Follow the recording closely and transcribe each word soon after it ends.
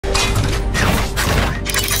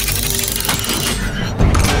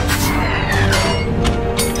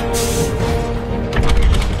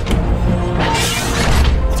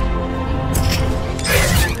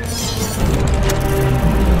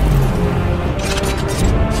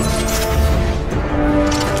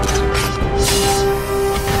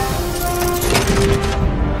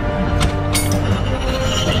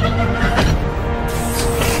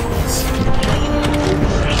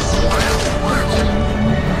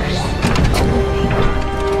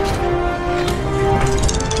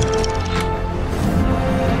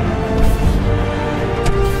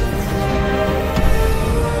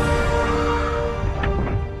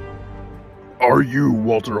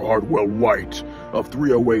Walter Hardwell White of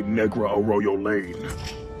 308 Negra Arroyo Lane.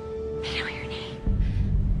 I know your name.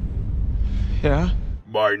 Yeah?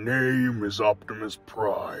 My name is Optimus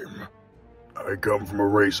Prime. I come from a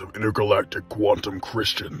race of intergalactic quantum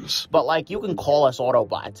Christians. But, like, you can call us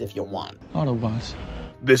Autobots if you want. Autobots.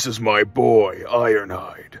 This is my boy,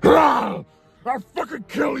 Ironhide. I'll fucking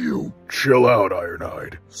kill you! Chill out,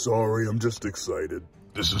 Ironhide. Sorry, I'm just excited.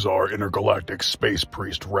 This is our intergalactic space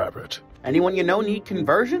priest rabbit. Anyone you know need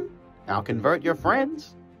conversion? I'll convert your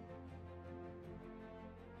friends.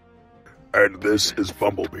 And this is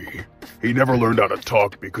Bumblebee. He never learned how to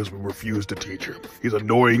talk because we refused to teach him. He's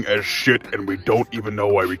annoying as shit and we don't even know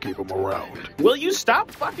why we keep him around. Will you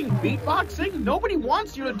stop fucking beatboxing? Nobody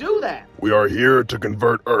wants you to do that. We are here to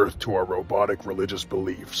convert Earth to our robotic religious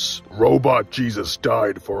beliefs. Robot Jesus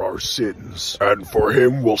died for our sins, and for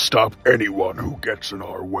him we'll stop anyone who gets in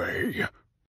our way.